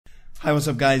Hi, what's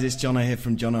up guys, it's Jono here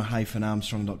from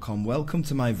jono-armstrong.com. Welcome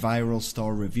to my viral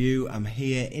store review. I'm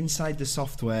here inside the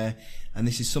software and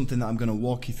this is something that I'm going to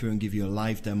walk you through and give you a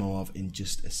live demo of in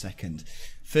just a second.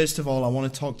 First of all, I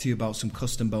want to talk to you about some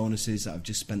custom bonuses that I've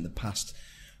just spent the past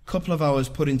couple of hours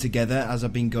putting together as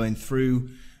I've been going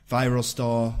through Viral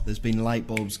Store. There's been light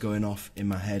bulbs going off in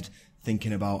my head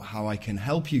thinking about how I can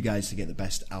help you guys to get the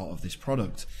best out of this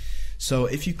product. So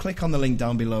if you click on the link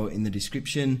down below in the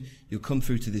description, you'll come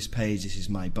through to this page. This is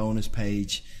my bonus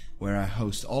page where I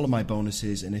host all of my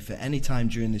bonuses, and if at any time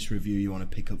during this review you want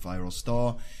to pick up Viral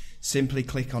Store, simply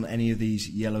click on any of these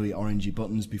yellowy orangey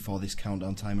buttons before this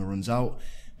countdown timer runs out,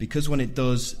 because when it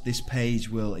does, this page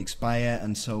will expire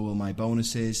and so will my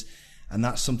bonuses, and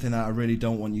that's something that I really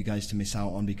don't want you guys to miss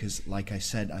out on, because like I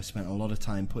said, I spent a lot of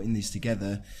time putting these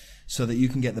together so that you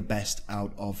can get the best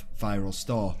out of Viral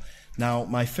Store. Now,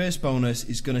 my first bonus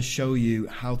is going to show you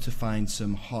how to find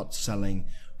some hot selling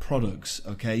products,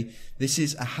 okay? This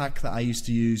is a hack that I used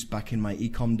to use back in my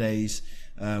ecom days,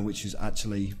 which was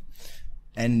actually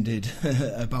ended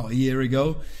about a year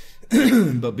ago.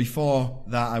 But before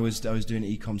that, I was doing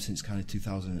ecom since kind of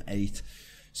 2008.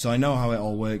 So I know how it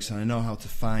all works and I know how to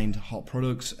find hot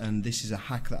products, and this is a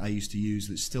hack that I used to use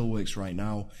that still works right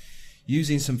now,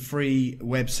 using some free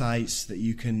websites that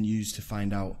you can use to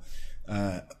find out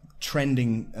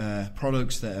trending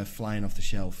products that are flying off the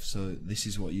shelf. So this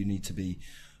is what you need to be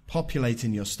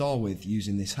populating your store with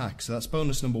using this hack. So that's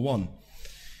bonus number one.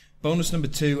 Bonus number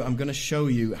two, I'm going to show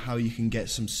you how you can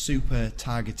get some super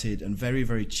targeted and very,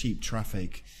 very cheap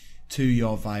traffic to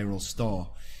your viral store.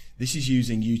 This is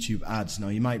using YouTube ads. Now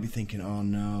you might be thinking, oh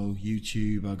no,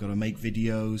 YouTube, I've got to make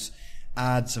videos,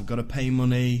 ads, I've got to pay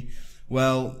money.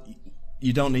 Well,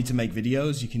 you don't need to make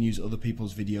videos. You can use other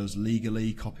people's videos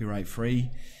legally, copyright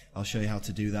free. I'll show you how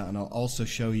to do that, and I'll also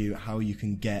show you how you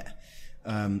can get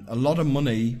a lot of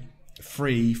money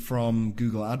free from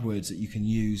Google AdWords that you can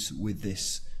use with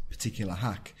this particular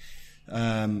hack.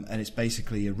 And it's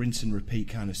basically a rinse and repeat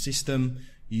kind of system.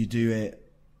 You do it.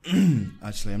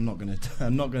 Actually, I'm not going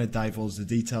to divulge the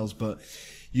details, but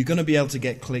you're going to be able to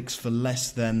get clicks for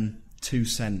less than 2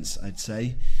 cents, I'd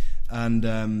say. And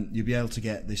you'll be able to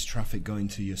get this traffic going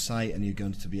to your site, and you're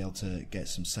going to be able to get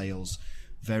some sales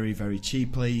very, very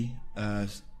cheaply.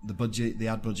 The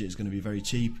ad budget is going to be very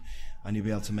cheap, and you'll be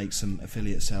able to make some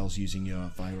affiliate sales using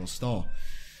your viral store.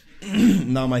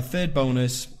 Now, my third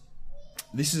bonus,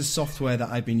 this is a software that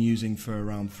I've been using for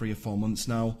around 3 or 4 months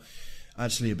now,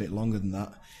 actually a bit longer than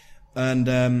that,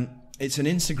 and it's an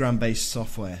Instagram-based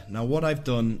software. Now, what I've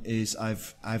done is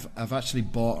I've actually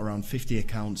bought around 50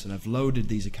 accounts, and I've loaded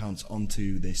these accounts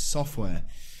onto this software.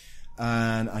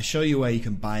 And I show you where you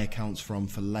can buy accounts from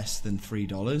for less than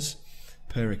 $3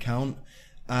 per account.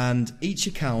 And each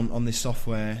account on this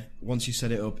software, once you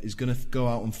set it up, is going to go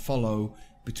out and follow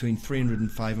between 300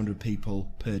 and 500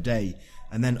 people per day,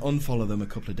 and then unfollow them a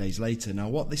couple of days later. Now,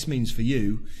 what this means for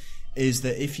you is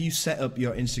that if you set up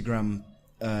your Instagram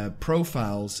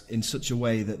profiles in such a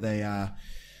way that they are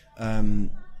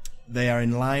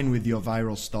in line with your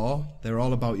viral store, they're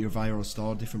all about your viral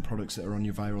store, different products that are on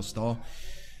your viral store,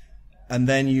 and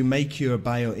then you make your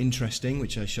bio interesting,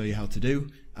 which I show you how to do,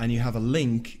 and you have a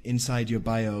link inside your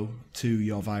bio to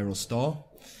your viral store.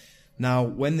 Now,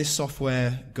 when this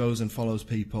software goes and follows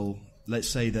people, let's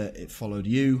say that it followed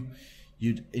you,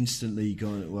 you'd instantly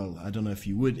go, well, I don't know if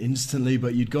you would instantly,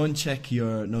 but you'd go and check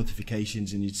your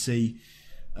notifications and you'd see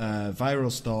viral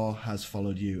store has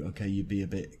followed you. Okay, you'd be a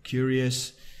bit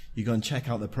curious. You go and check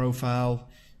out their profile,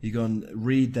 you go and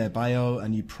read their bio,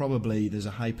 and there's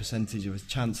a high percentage of a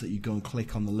chance that you go and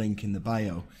click on the link in the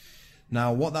bio.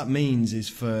 Now, what that means is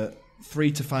for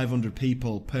 300 to 500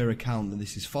 people per account that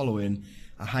this is following,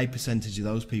 a high percentage of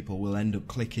those people will end up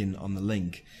clicking on the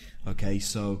link. Okay,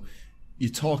 so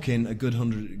you're talking a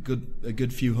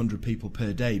good few hundred people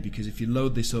per day, because if you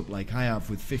load this up like I have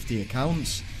with 50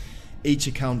 accounts, each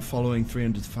account following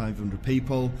 300 to 500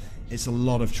 people, it's a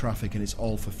lot of traffic and it's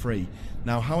all for free.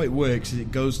 Now, how it works is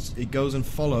it goes and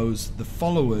follows the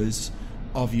followers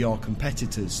of your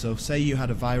competitors. So say you had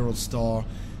a viral store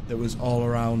that was all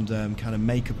around kind of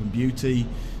makeup and beauty.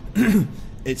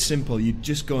 It's simple. You'd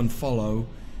just go and follow.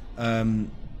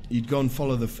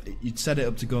 You'd set it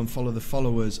up to go and follow the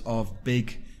followers of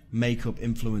big makeup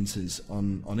influencers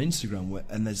on Instagram,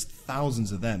 and there's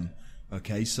thousands of them.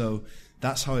 Okay, so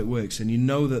that's how it works, and you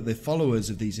know that the followers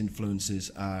of these influencers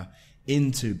are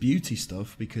into beauty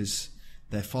stuff because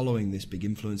they're following this big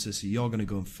influencer, so you're going to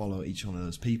go and follow each one of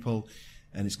those people,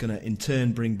 and it's going to in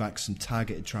turn bring back some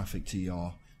targeted traffic to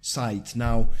your site.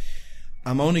 Now,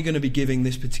 I'm only going to be giving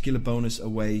this particular bonus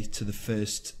away to the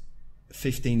first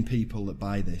 15 people that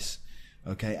buy this.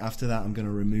 Okay, after that I'm going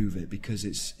to remove it because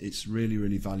it's really,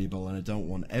 really valuable, and I don't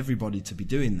want everybody to be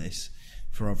doing this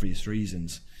for obvious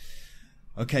reasons.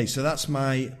 Okay, so that's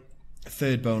my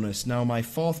third bonus. Now my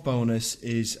fourth bonus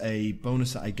is a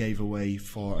bonus that I gave away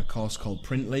for a course called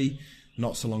Printly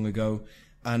not so long ago,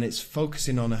 and it's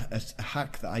focusing on a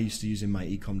hack that I used to use in my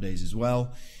ecom days as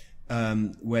well,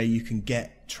 where you can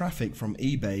get traffic from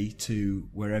eBay to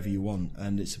wherever you want.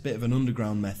 And it's a bit of an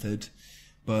underground method,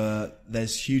 but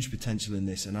there's huge potential in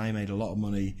this, and I made a lot of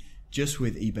money just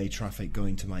with eBay traffic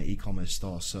going to my e-commerce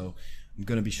store. So I'm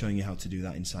going to be showing you how to do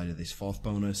that inside of this fourth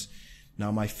bonus.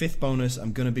 Now my fifth bonus,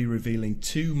 I'm going to be revealing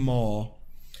 2 more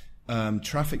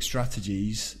traffic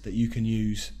strategies that you can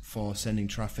use for sending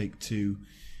traffic to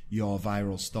your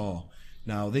viral store.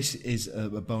 Now this is a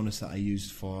bonus that I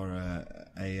used for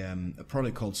a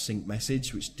product called Sync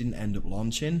Message, which didn't end up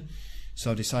launching,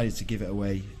 so I decided to give it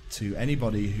away to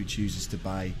anybody who chooses to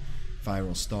buy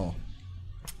Viral Store.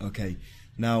 Okay,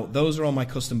 now those are all my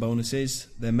custom bonuses.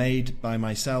 They're made by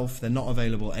myself, they're not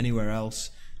available anywhere else,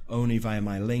 only via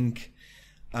my link.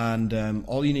 And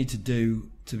all you need to do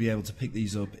to be able to pick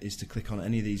these up is to click on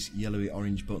any of these yellowy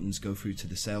orange buttons, go through to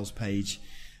the sales page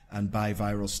and buy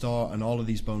Viral Store, and all of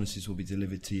these bonuses will be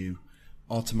delivered to you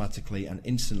automatically and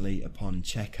instantly upon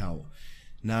checkout.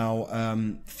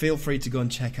 Now feel free to go and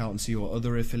check out and see what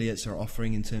other affiliates are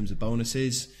offering in terms of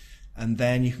bonuses, and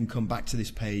then you can come back to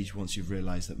this page once you've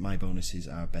realized that my bonuses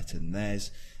are better than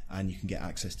theirs, and you can get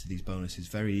access to these bonuses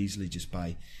very easily just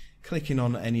by clicking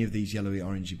on any of these yellowy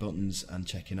orangey buttons and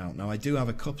checking out. Now I do have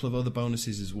a couple of other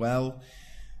bonuses as well.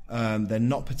 They're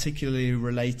not particularly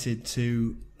related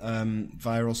to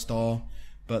Viral Store,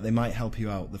 but they might help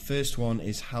you out. The first one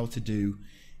is how to do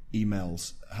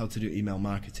emails, how to do email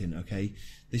marketing. Okay,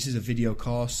 this is a video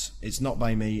course. It's not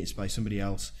by me, it's by somebody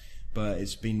else, but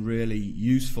it's been really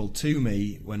useful to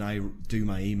me when I do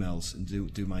my emails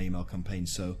and do my email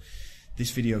campaigns. So this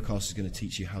video course is going to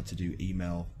teach you how to do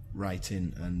email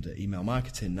writing and email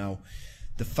marketing. Now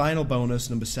the final bonus,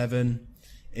 number 7,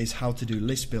 is how to do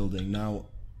list building. Now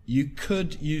you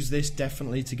could use this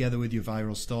definitely together with your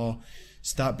Viral Store.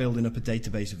 Start building up a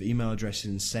database of email addresses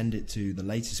and send it to the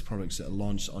latest products that are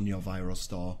launched on your Viral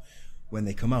Store when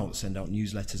they come out. Send out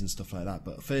newsletters and stuff like that.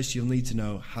 But first you'll need to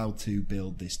know how to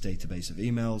build this database of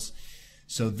emails.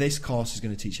 So this course is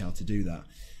going to teach you how to do that.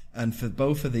 And for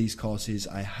both of these courses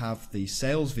I have the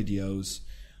sales videos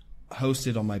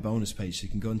hosted on my bonus page, so you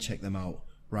can go and check them out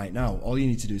right now. All you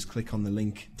need to do is click on the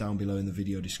link down below in the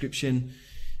video description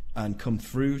and come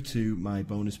through to my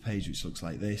bonus page, which looks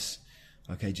like this.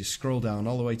 Okay, just scroll down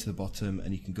all the way to the bottom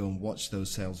and you can go and watch those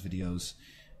sales videos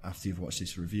after you've watched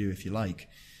this review if you like.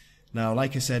 Now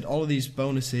like I said, all of these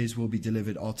bonuses will be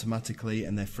delivered automatically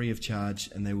and they're free of charge,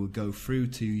 and they will go through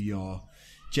to your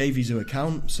JVZoo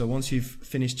account. So once you've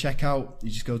finished checkout, you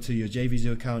just go to your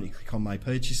JVZoo account, you click on My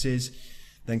Purchases,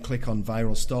 then click on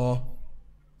Viral Store,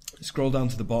 scroll down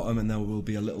to the bottom, and there will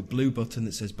be a little blue button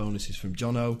that says Bonuses from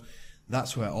Jono.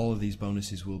 That's where all of these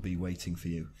bonuses will be waiting for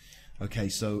you. Okay,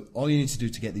 so all you need to do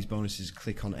to get these bonuses is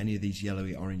click on any of these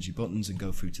yellowy orangey buttons and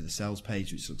go through to the sales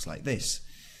page, which looks like this.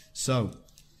 So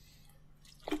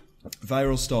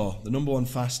Viral Store, the #1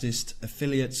 fastest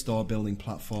affiliate store building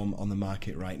platform on the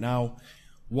market right now.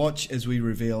 Watch as we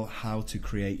reveal how to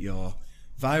create your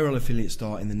viral affiliate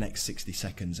store in the next 60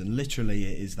 seconds, and literally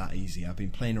it is that easy. I've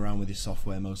been playing around with this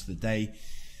software most of the day,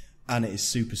 and it is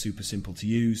super simple to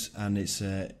use, and it's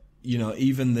you know,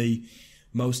 even the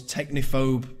most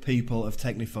technophobe people of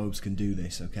technophobes can do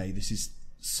this. Okay, this is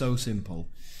so simple.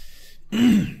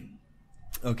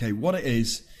 Okay, what it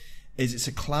is it's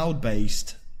a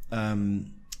cloud-based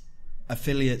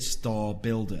affiliate store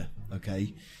builder.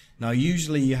 Okay, now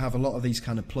usually you have a lot of these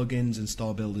kind of plugins and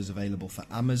store builders available for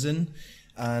Amazon,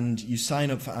 and you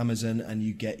sign up for Amazon and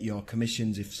you get your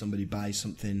commissions if somebody buys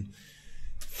something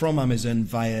from Amazon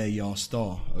via your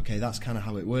store. Okay, that's kind of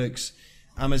how it works.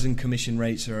 Amazon commission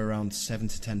rates are around 7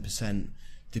 to 10%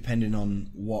 depending on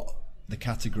what the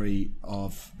category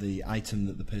of the item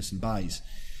that the person buys.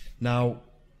 Now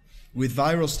with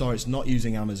Viral Store, it's not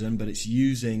using Amazon, but it's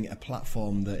using a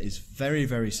platform that is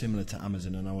very similar to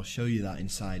Amazon, and I will show you that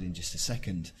inside in just a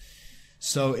second.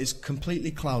 So it's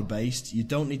completely cloud-based. You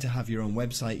don't need to have your own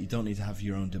website, you don't need to have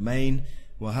your own domain.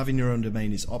 Well, having your own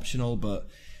domain is optional, but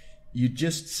you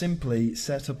just simply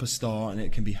set up a store and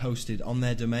it can be hosted on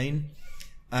their domain,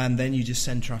 and then you just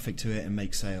send traffic to it and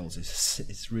make sales.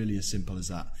 It's really as simple as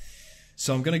that.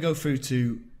 So I'm going to go through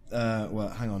to, well,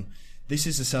 hang on. This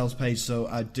is the sales page, so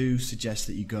I do suggest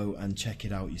that you go and check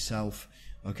it out yourself.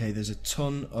 Okay, there's a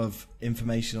ton of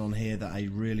information on here that I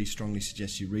really strongly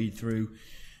suggest you read through.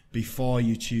 before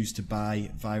you choose to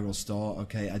buy Viral Store.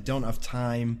 Okay, I don't have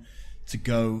time to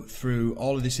go through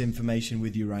all of this information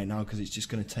with you right now because it's just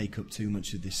going to take up too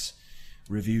much of this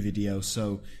review video.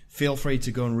 So feel free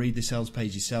to go and read the sales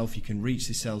page yourself. You can reach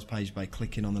the sales page by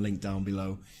clicking on the link down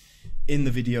below in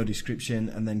the video description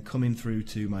and then coming through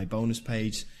to my bonus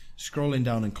page, scrolling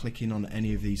down and clicking on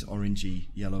any of these orangey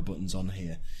yellow buttons on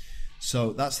here.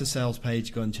 So that's the sales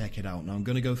page. Go and check it out. Now I'm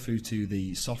going to go through to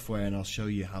the software and I'll show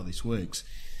you how this works.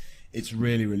 It's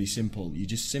really simple. You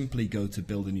just simply go to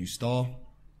build a new store.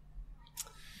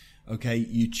 Okay,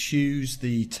 you choose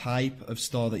the type of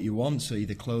store that you want, so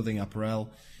either clothing, apparel,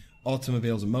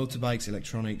 automobiles and motorbikes,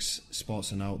 electronics,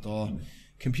 sports and outdoor,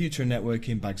 computer and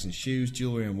networking, bags and shoes,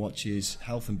 jewelry and watches,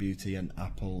 health and beauty, and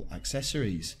Apple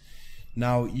accessories.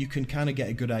 Now you can kind of get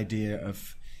a good idea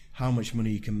of how much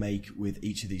money you can make with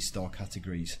each of these store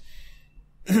categories.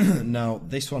 Now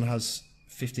this one has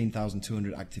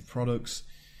 15,200 active products.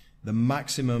 The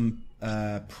maximum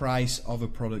price of a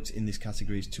product in this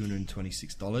category is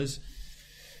 $226.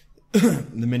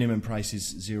 The minimum price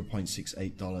is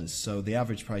 $0.68, so the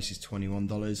average price is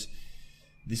 $21.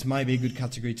 This might be a good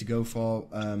category to go for.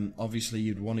 Obviously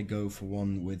you'd want to go for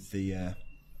one with a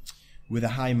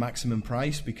high maximum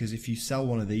price, because if you sell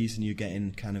one of these and you're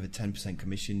getting kind of a 10%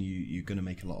 commission, you're going to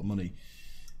make a lot of money.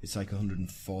 It's like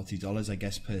 $140, I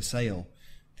guess, per sale,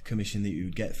 the commission that you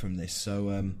would get from this.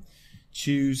 So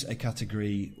choose a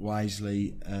category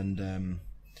wisely, and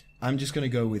I'm just going to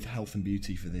go with health and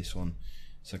beauty for this one.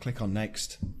 So click on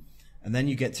next, and then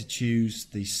you get to choose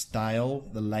the style,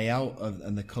 the layout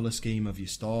and the color scheme of your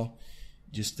store.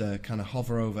 Just kind of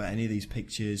hover over any of these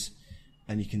pictures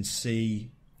and you can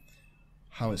see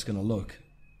how it's going to look.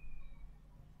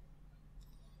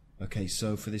 Okay,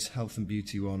 so for this health and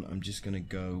beauty one, I'm just going to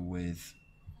go with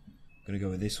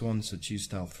this one. So choose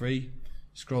style 3,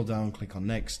 scroll down, click on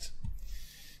next.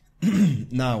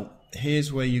 Now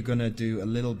here's where you're going to do a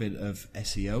little bit of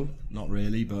SEO, not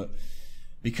really, but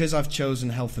because I've chosen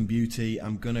health and beauty,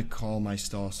 I'm going to call my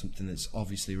store something that's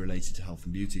obviously related to health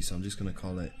and beauty. So I'm just going to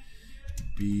call it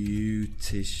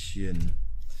Beautician.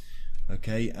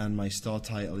 Okay, and my store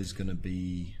title is going to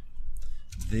be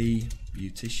The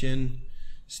Beautician.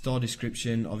 Store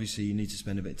description, obviously you need to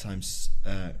spend a bit of time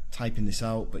typing this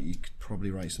out, but you could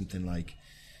probably write something like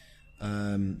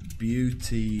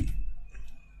beauty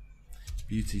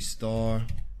store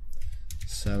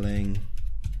selling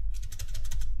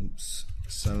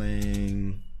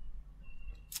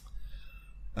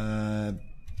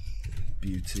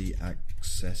beauty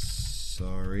accessories,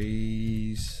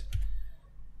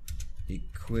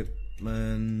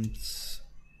 equipment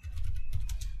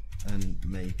and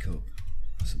makeup,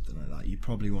 something like that. You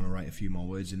probably want to write a few more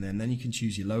words in there, and then you can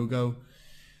choose your logo.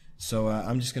 So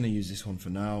I'm just going to use this one for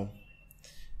now,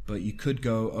 but you could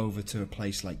go over to a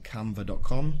place like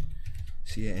canva.com,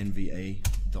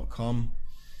 canva.com,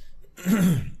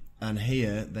 and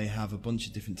here they have a bunch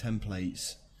of different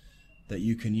templates that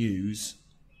you can use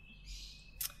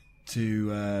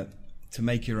to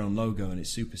make your own logo, and it's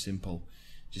super simple.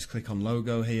 Just click on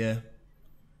logo here,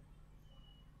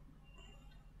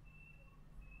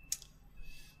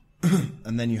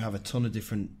 and then you have a ton of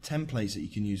different templates that you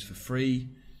can use for free,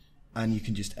 and you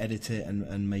can just edit it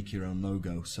and make your own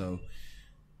logo. So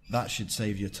that should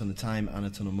save you a ton of time and a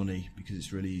ton of money, because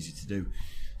it's really easy to do.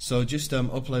 So just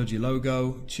upload your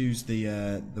logo, choose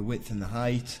the width and the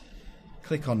height,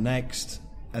 click on next,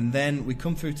 and then we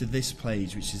come through to this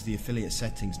page, which is the affiliate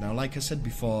settings. Now, like I said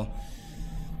before,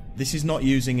 this is not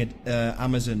using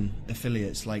Amazon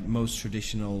affiliates like most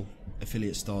traditional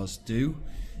affiliate stores do.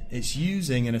 It's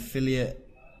using an affiliate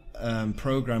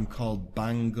program called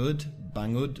Banggood.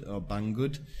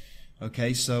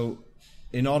 Okay, so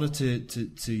in order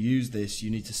to use this,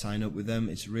 you need to sign up with them.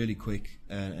 It's really quick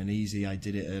and easy. I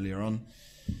did it earlier on.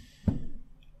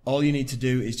 All you need to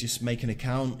do is just make an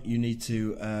account. You need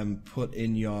to put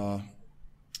in your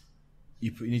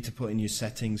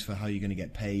settings for how you're going to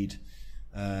get paid.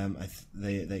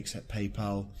 They accept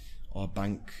PayPal or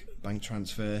bank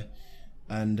transfer,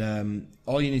 and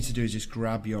all you need to do is just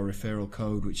grab your referral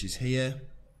code, which is here.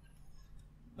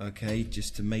 Okay,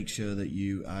 just to make sure that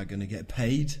you are going to get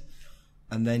paid,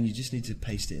 and then you just need to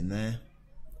paste it in there.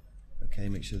 Okay,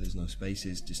 make sure there's no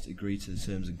spaces. Just agree to the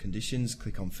terms and conditions.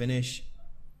 Click on finish.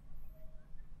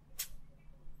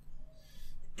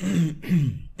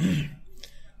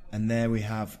 And there we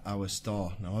have our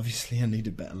store. Now obviously I need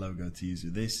a better logo to use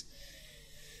with this,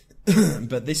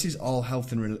 but this is all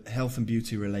health and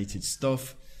beauty related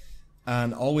stuff,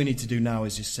 and all we need to do now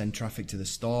is just send traffic to the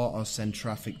store or send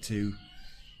traffic to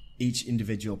each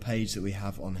individual page that we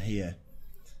have on here.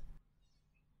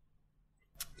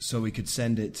 So we could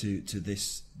send it to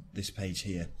this page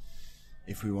here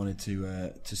if we wanted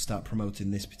to start promoting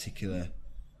this particular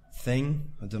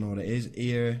thing. I don't know what it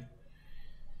is.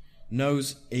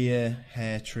 Nose, ear,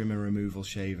 hair trimmer, removal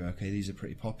shaver. Okay, these are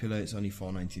pretty popular. It's only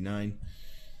 $4.99.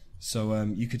 So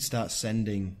you could start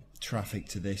sending traffic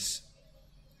to this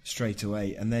straight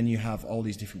away, and then you have all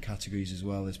these different categories as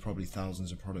well. There's probably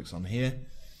thousands of products on here.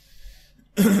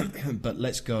 But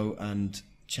let's go and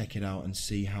check it out and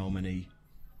see how many.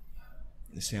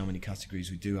 Let's see how many categories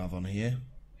we do have on here.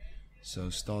 So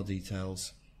store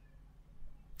details.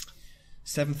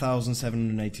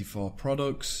 7,784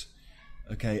 products.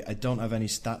 Okay, I don't have any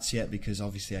stats yet because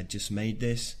obviously I just made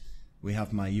this. We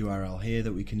have my URL here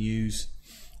that we can use.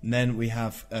 And then we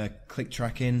have click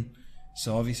tracking.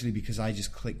 So obviously because I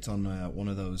just clicked on one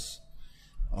of those,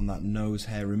 on that nose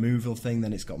hair removal thing,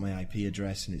 then it's got my IP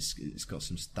address and it's got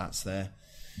some stats there.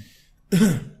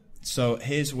 So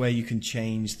here's where you can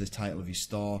change the title of your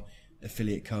store,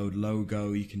 affiliate code,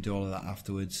 logo. You can do all of that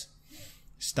afterwards.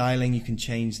 Styling, you can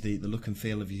change the look and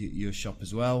feel of your shop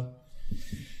as well.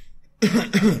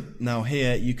 Now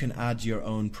here you can add your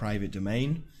own private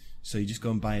domain. So you just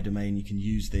go and buy a domain. You can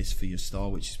use this for your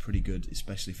store, which is pretty good,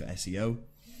 especially for SEO.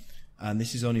 And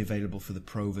this is only available for the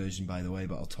pro version, by the way,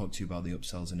 but I'll talk to you about the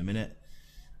upsells in a minute.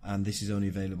 And this is only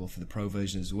available for the pro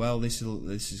version as well. This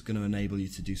is going to enable you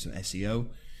to do some SEO.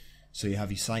 So you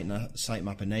have your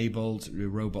sitemap enabled, your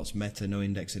robots meta no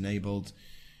index enabled,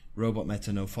 robot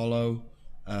meta no follow,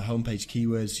 homepage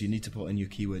keywords. You need to put in your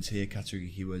keywords here, category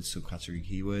keywords, subcategory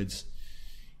keywords.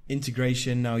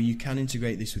 Integration. Now you can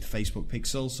integrate this with Facebook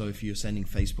Pixel. So if you're sending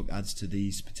Facebook ads to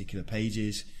these particular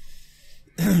pages,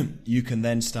 you can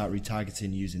then start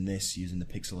retargeting using the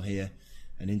pixel here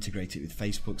and integrate it with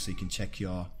Facebook, so you can check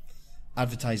your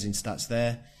advertising stats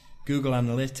there. Google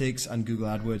Analytics and Google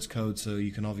AdWords code, so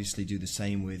you can obviously do the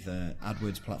same with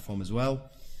AdWords platform as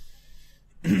well.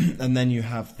 And then you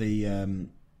have the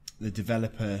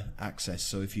developer access.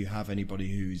 So if you have anybody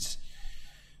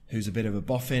who's a bit of a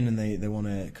boffin and they want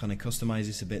to kind of customize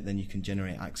this a bit, then you can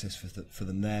generate access for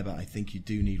them there. But I think you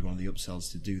do need one of the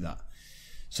upsells to do that.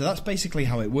 So that's basically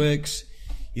how it works.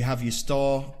 You have your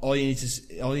store. All you need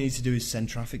to do is send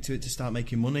traffic to it to start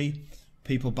making money.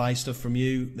 People buy stuff from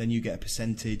you, then you get a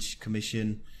percentage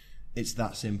commission. It's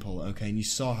that simple, okay? And you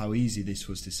saw how easy this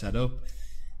was to set up,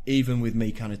 even with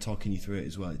me kind of talking you through it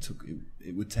as well.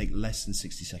 It would take less than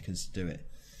 60 seconds to do it.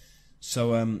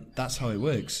 So that's how it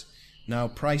works. Now,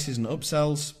 prices and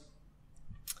upsells.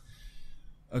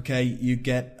 Okay, you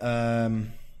get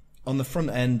on the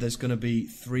front end. There's going to be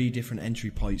 3 different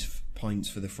entry points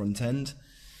for the front end.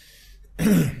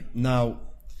 Now,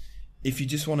 if you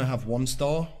just want to have one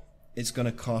store, it's going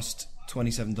to cost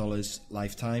 $27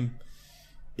 lifetime.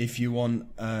 If you want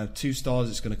 2 stores,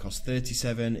 it's going to cost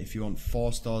 $37. If you want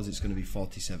 4 stores, it's going to be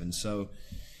 $47. So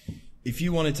if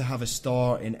you wanted to have a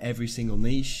store in every single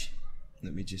niche,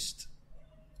 let me just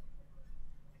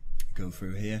go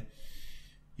through here.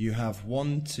 You have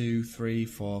 1, 2, 3,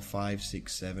 4, 5,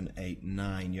 6, 7, 8,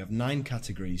 9. You have 9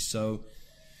 categories. So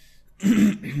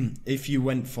if you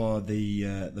went for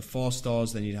the 4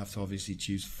 stores, then you'd have to obviously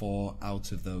choose 4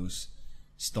 out of those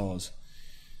stores.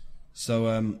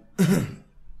 So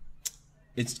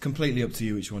it's completely up to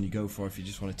you which one you go for. If you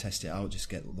just want to test it out, just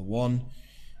get the one.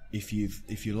 If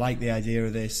you like the idea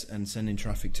of this and sending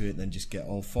traffic to it, then just get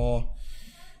all 4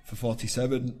 for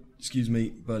 47. Excuse me,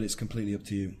 but it's completely up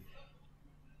to you.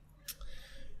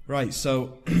 Right,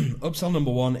 so upsell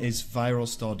number 1 is Viral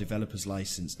Store Developers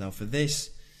License. Now for this,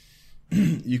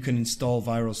 you can install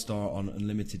Viral Store on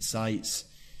unlimited sites.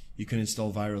 You can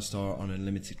install Viral Store on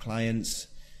unlimited clients.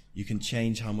 You can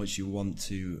change how much you want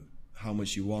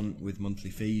with monthly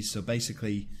fees. So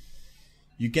basically,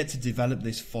 you get to develop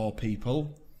this for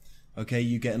people. Okay,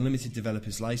 you get unlimited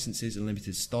developers licenses,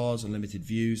 unlimited stores, unlimited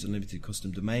views, unlimited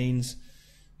custom domains,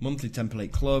 monthly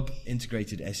template club,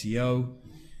 integrated SEO,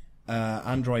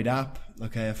 Android app.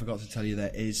 Okay, I forgot to tell you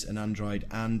there is an Android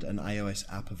and an iOS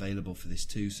app available for this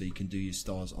too, so you can do your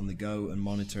stores on the go and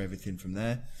monitor everything from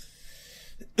there.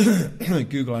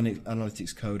 Google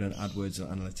Analytics code and AdWords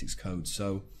Analytics code.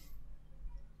 So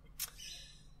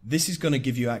this is going to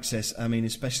give you access. I mean,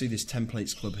 especially this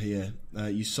templates club here.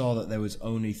 You saw that there was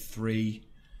only 3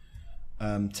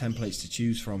 templates to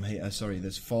choose from here. Sorry,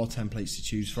 there's 4 templates to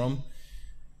choose from.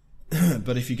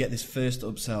 But if you get this first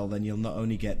upsell, then you'll not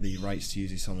only get the rights to use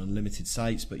this on unlimited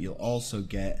sites, but you'll also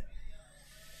get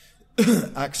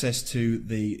access to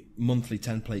the monthly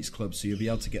templates club. So you'll be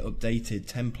able to get updated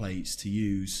templates to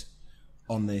use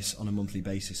on this on a monthly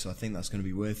basis. So I think that's going to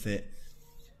be worth it.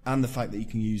 And the fact that you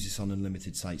can use this on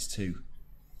unlimited sites too.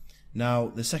 Now,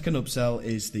 the second upsell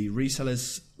is the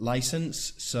reseller's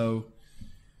license. So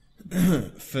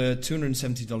for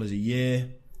 $270 a year,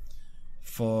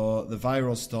 for the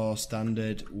viral store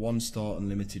standard, 1 store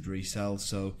unlimited resell.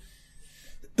 So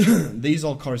these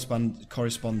all correspond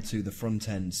to the front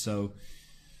end. So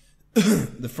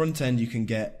the front end, you can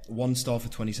get 1 store for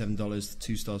 $27,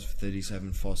 2 stores for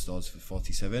 $37, 4 stores for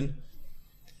 $47.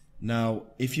 Now,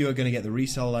 if you are going to get the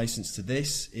resale license to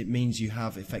this, it means you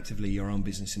have effectively your own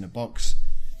business in a box.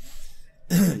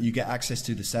 You get access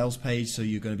to the sales page, so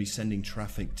you're going to be sending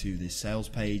traffic to this sales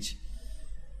page.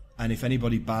 And if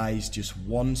anybody buys just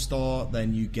 1 store,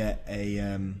 then you get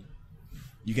a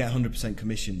 100%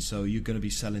 commission. So you're going to be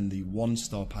selling the 1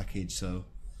 store package. So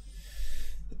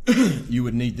you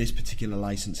would need this particular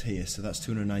license here. So that's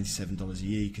 $297 a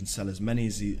year. You can sell as many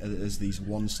as these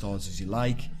 1 stores as you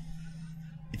like.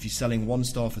 If you're selling 1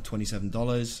 store for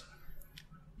 $27,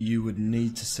 you would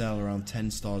need to sell around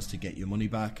 10 stores to get your money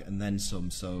back, and then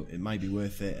some. So it might be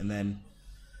worth it. And then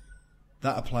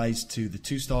that applies to the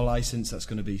 2 store license. That's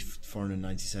going to be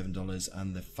 $497,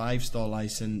 and the 5 store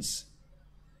license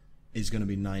is going to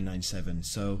be $997.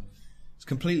 So it's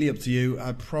completely up to you.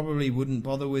 I probably wouldn't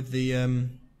bother with the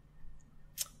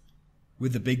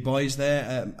big boys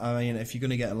there. I mean, if you're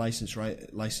going to get a license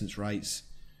rights,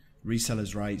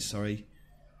 resellers rights, sorry,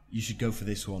 you should go for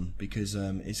this one, because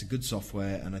it's a good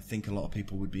software, and I think a lot of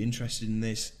people would be interested in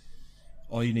this.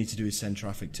 All you need to do is send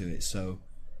traffic to it. So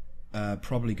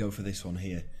probably go for this one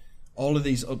here. All of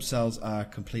these upsells are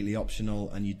completely optional,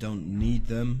 and you don't need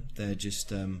them. They're just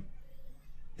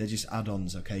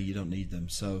add-ons. Okay, you don't need them.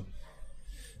 So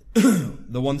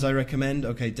the ones I recommend,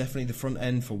 okay, definitely the front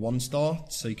end for 1 store,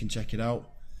 so you can check it out,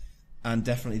 and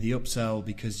definitely the upsell,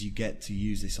 because you get to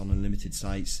use this on unlimited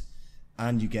sites,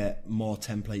 and you get more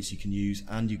templates you can use,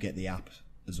 and you get the app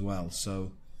as well.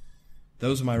 So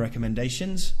those are my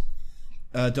recommendations.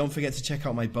 Don't forget to check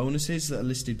out my bonuses that are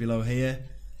listed below here.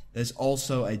 There's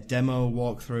also a demo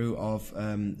walkthrough of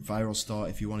Viral Store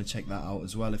if you want to check that out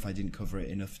as well, if I didn't cover it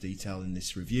in enough detail in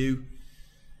this review.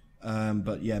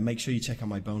 But yeah, make sure you check out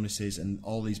my bonuses, and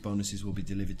all these bonuses will be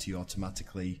delivered to you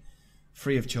automatically,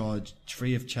 free of charge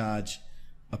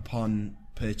upon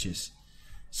purchase.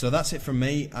 So that's it from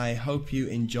me. I hope you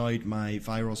enjoyed my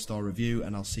Viral Store review,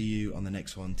 and I'll see you on the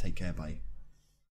next one. Take care, bye.